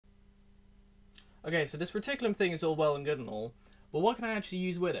Okay, so this Reticulum thing is all well and good and all, but what can I actually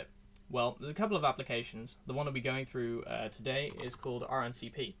use with it? Well, there's a couple of applications. The one I'll be going through today is called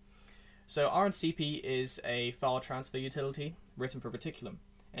rncp. So rncp is a file transfer utility written for Reticulum.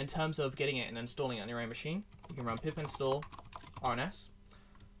 In terms of getting it and installing it on your own machine, you can run pip install rns.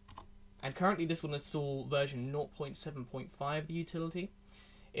 And currently this will install version 0.7.5 of the utility.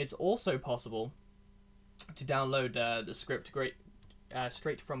 It's also possible to download the script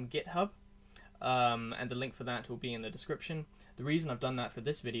straight from GitHub. And the link for that will be in the description. The reason I've done that for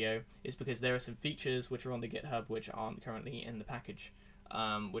this video is because there are some features which are on the GitHub which aren't currently in the package,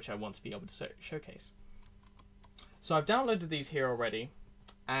 which I want to be able to showcase. So I've downloaded these here already,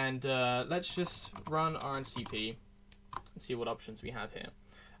 and let's just run rncp and see what options we have here.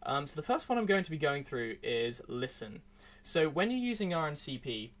 So the first one I'm going to be going through is listen. So when you're using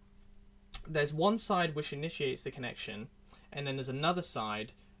rncp, there's one side which initiates the connection, and then there's another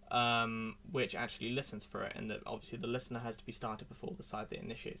side which actually listens for it, and obviously the listener has to be started before the side that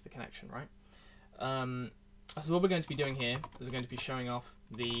initiates the connection, right? So what we're going to be doing here is we're going to be showing off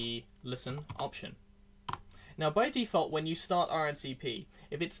the listen option. Now by default, when you start rncp,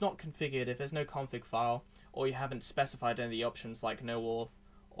 if it's not configured, if there's no config file, or you haven't specified any of the options like no auth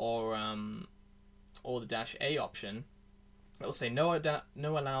or the -a option, it'll say no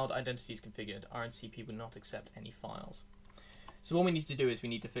allowed identities configured. rncp will not accept any files. So what we need to do is we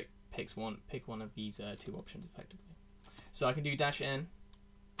need to pick one of these two options effectively. So I can do -n,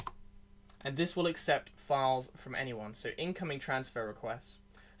 and this will accept files from anyone. So incoming transfer requests.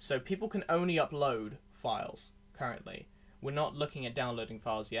 So people can only upload files currently. We're not looking at downloading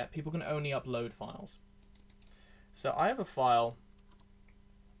files yet. People can only upload files. So I have a file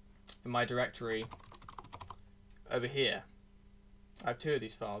in my directory over here. I have two of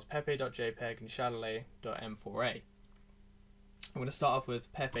these files, pepe.jpg and chatelet.m4a. I'm going to start off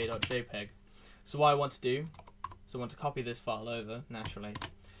with pepe.jpg. So what I want to do is I want to copy this file over, naturally.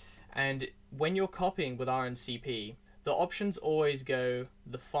 And when you're copying with rncp, the options always go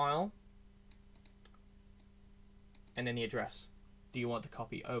the file and then the address that you want to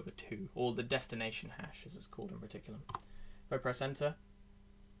copy over to, or the destination hash as it's called in Reticulum. If I press enter,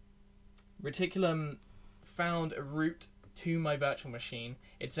 Reticulum found a route to my virtual machine.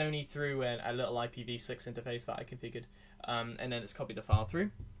 It's only through a little IPv6 interface that I configured, and then it's copied the file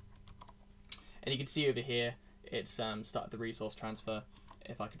through. And you can see over here, it's started the resource transfer.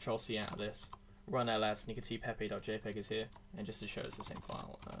 If I Control-C out of this, run ls, and you can see pepe.jpg is here, and just to show it's the same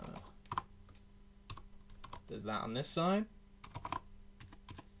file. There's that on this side,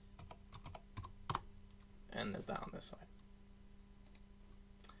 and there's that on this side.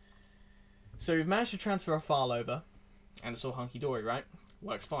 So we've managed to transfer a file over, and it's all hunky-dory, right?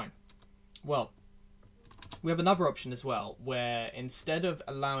 Works fine. Well, we have another option as well, where instead of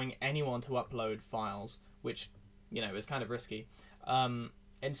allowing anyone to upload files, which, you know, is kind of risky,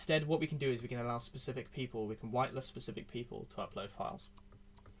 instead what we can do is we can allow specific people, we can whitelist specific people to upload files.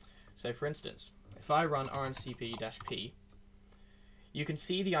 So for instance, if I run rncp-p, you can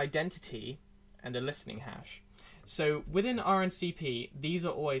see the identity and the listening hash. So within rncp, these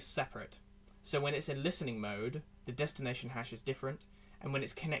are always separate. So when it's in listening mode, the destination hash is different, and when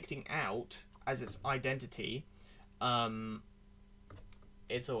it's connecting out as its identity,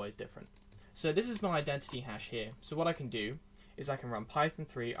 it's always different. So this is my identity hash here. So what I can do is I can run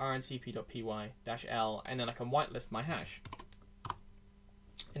python3 rncp.py-l, and then I can whitelist my hash.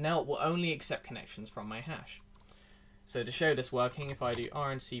 And now it will only accept connections from my hash. So to show this working, if I do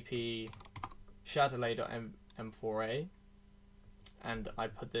rncp chatelet.m4a, and I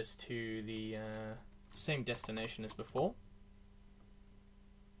put this to the same destination as before,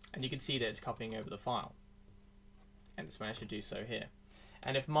 and you can see that it's copying over the file, and it's managed to do so here.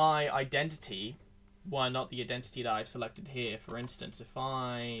 And if my identity were not the identity that I've selected here, for instance, if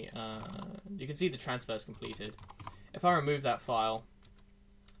I you can see the transfer is completed. If I remove that file,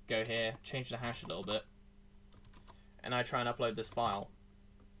 go here, change the hash a little bit, and I try and upload this file,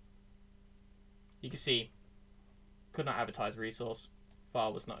 you can see could not advertise resource,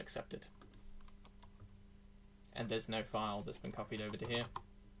 file was not accepted, and there's no file that's been copied over to here,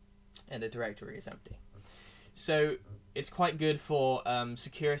 and the directory is empty. So it's quite good for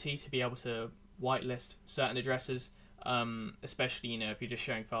security to be able to whitelist certain addresses, especially, you know, if you're just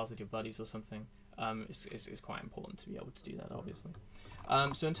sharing files with your buddies or something. It's quite important to be able to do that, obviously.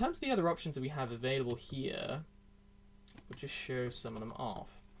 So in terms of the other options that we have available here, we'll just show some of them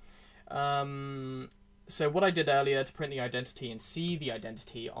off. So what I did earlier to print the identity and see the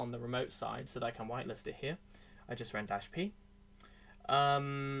identity on the remote side so that I can whitelist it here, I just ran -p.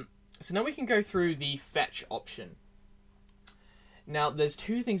 So now we can go through the fetch option. Now, there's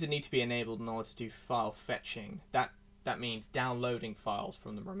two things that need to be enabled in order to do file fetching. That means downloading files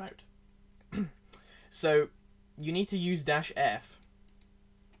from the remote. So you need to use -F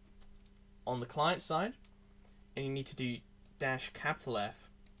on the client side, and you need to do -F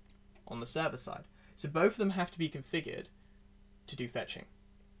on the server side. So both of them have to be configured to do fetching.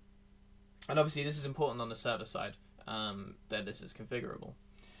 And obviously this is important on the server side, that this is configurable.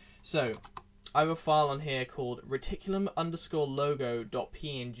 So I have a file on here called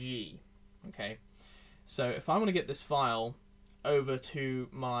reticulum_logo.png. Okay, so if I want to get this file over to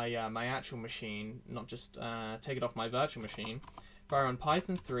my my actual machine, not just take it off my virtual machine, if I run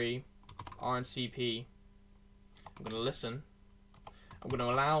Python 3 rncp, I'm going to listen. I'm going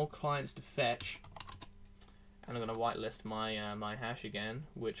to allow clients to fetch, and I'm going to whitelist my my hash again,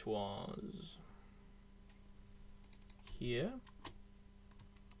 which was here.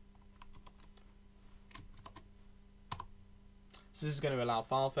 So this is going to allow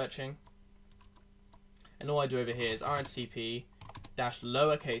file fetching, and all I do over here is rncp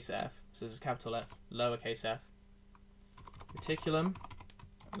 -f, so this is capital F, lowercase f,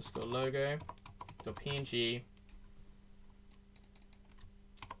 reticulum_logo.png,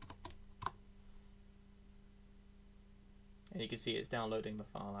 and you can see it's downloading the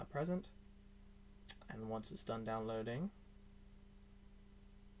file at present. And once it's done downloading,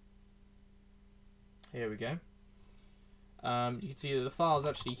 here we go. You can see that the file is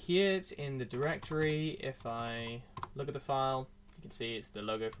actually here. It's in the directory. If I look at the file, you can see it's the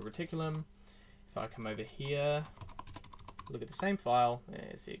logo for Reticulum. If I come over here, look at the same file,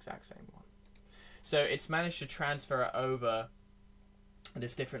 it's the exact same one. So it's managed to transfer it over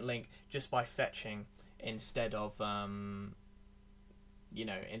this different link just by fetching, instead of you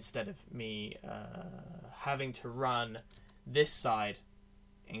know, instead of me having to run this side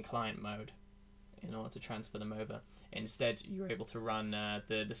in client mode in order to transfer them over. Instead, you're able to run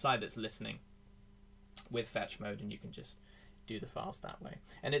the side that's listening with fetch mode, and you can just do the files that way.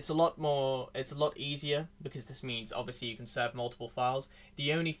 And it's a lot easier, because this means obviously you can serve multiple files.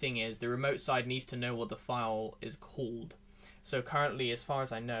 The only thing is the remote side needs to know what the file is called. So currently, as far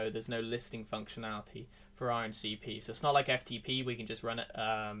as I know, there's no listing functionality for rncp. So it's not like FTP, we can just run it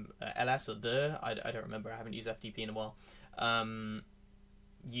ls or dir. I don't remember, I haven't used FTP in a while.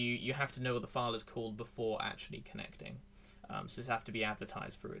 You have to know what the file is called before actually connecting. So this have to be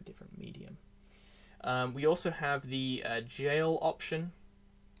advertised through a different medium. We also have the jail option.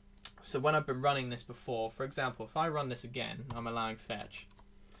 So when I've been running this before, for example, if I run this again, I'm allowing fetch.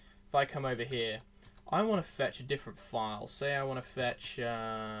 If I come over here, I want to fetch a different file. Say I want to fetch,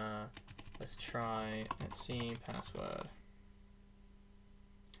 let's try etc password.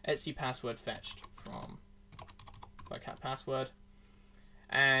 Etc password fetched from, if I cat password.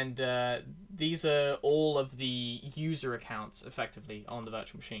 And these are all of the user accounts effectively on the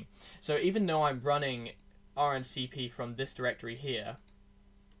virtual machine. So even though I'm running rncp from this directory here,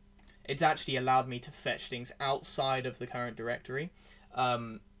 it's actually allowed me to fetch things outside of the current directory.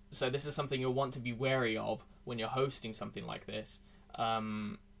 So this is something you'll want to be wary of when you're hosting something like this.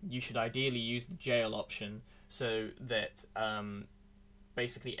 You should ideally use the jail option, so that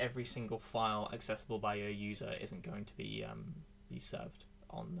basically every single file accessible by your user isn't going to be served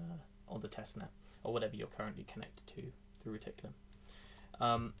on the testnet or whatever you're currently connected to through Reticulum.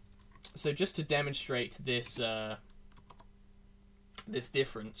 So just to demonstrate this this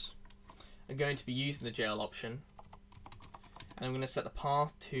difference, I'm going to be using the jail option, and I'm going to set the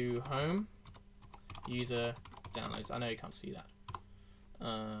path to home user downloads. I know you can't see that.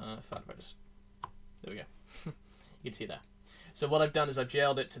 If I just, there we go. You can see that. So what I've done is I've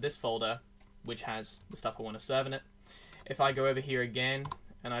jailed it to this folder, which has the stuff I want to serve in it. If I go over here again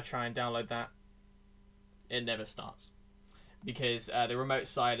and I try and download that, it never starts, because the remote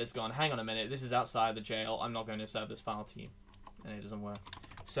side has gone, hang on a minute, this is outside the jail, I'm not going to serve this file to you, and it doesn't work.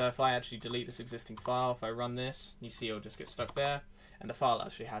 So if I actually delete this existing file, if I run this, you see it'll just get stuck there, and the file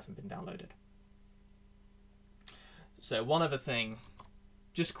actually hasn't been downloaded. So one other thing,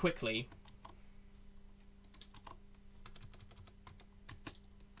 just quickly,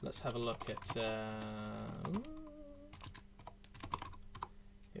 let's have a look at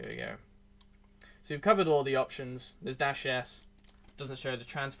here we go. So we've covered all the options. There's -s, doesn't show the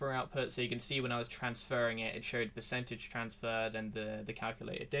transfer output, so you can see when I was transferring it, it showed percentage transferred and the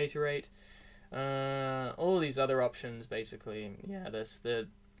calculated data rate. All these other options, basically, yeah,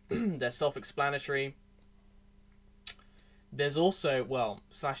 they're self-explanatory. There's also, well,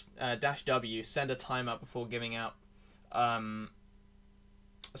 /-w, send a timeout before giving out.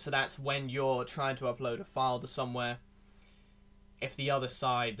 So that's when you're trying to upload a file to somewhere, if the other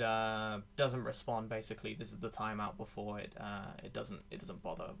side doesn't respond, basically this is the timeout before it doesn't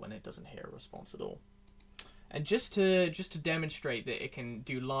bother when it doesn't hear a response at all. And just to demonstrate that it can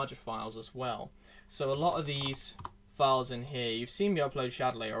do larger files as well. So a lot of these files in here, you've seen me upload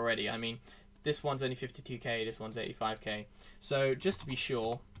shadow layer already. I mean, this one's only 52K, this one's 85K. So just to be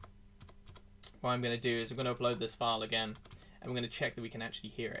sure, what I'm going to do is I'm going to upload this file again, and we're going to check that we can actually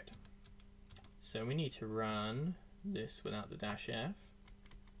hear it. So we need to run this without the -f. In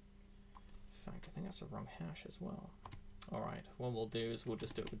fact, I think that's the wrong hash as well. Alright, what we'll do is we'll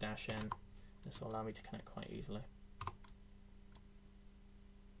just do it with -n. This will allow me to connect quite easily.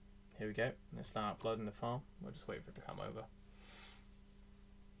 Here we go. Let's start uploading the file. We'll just wait for it to come over.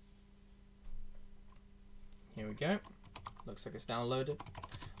 Here we go. Looks like it's downloaded.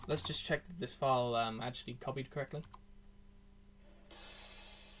 Let's just check that this file actually copied correctly.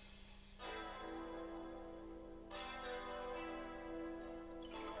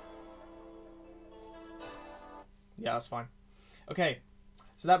 Yeah, that's fine. Okay,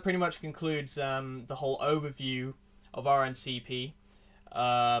 so that pretty much concludes the whole overview of RNCP.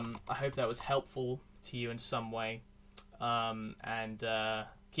 I hope that was helpful to you in some way.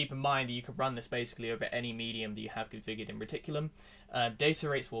 Keep in mind that you can run this basically over any medium that you have configured in Reticulum. Data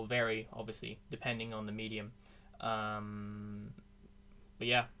rates will vary, obviously, depending on the medium. But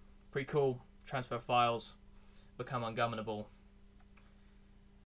yeah, pretty cool. Transfer files, become ungovernable.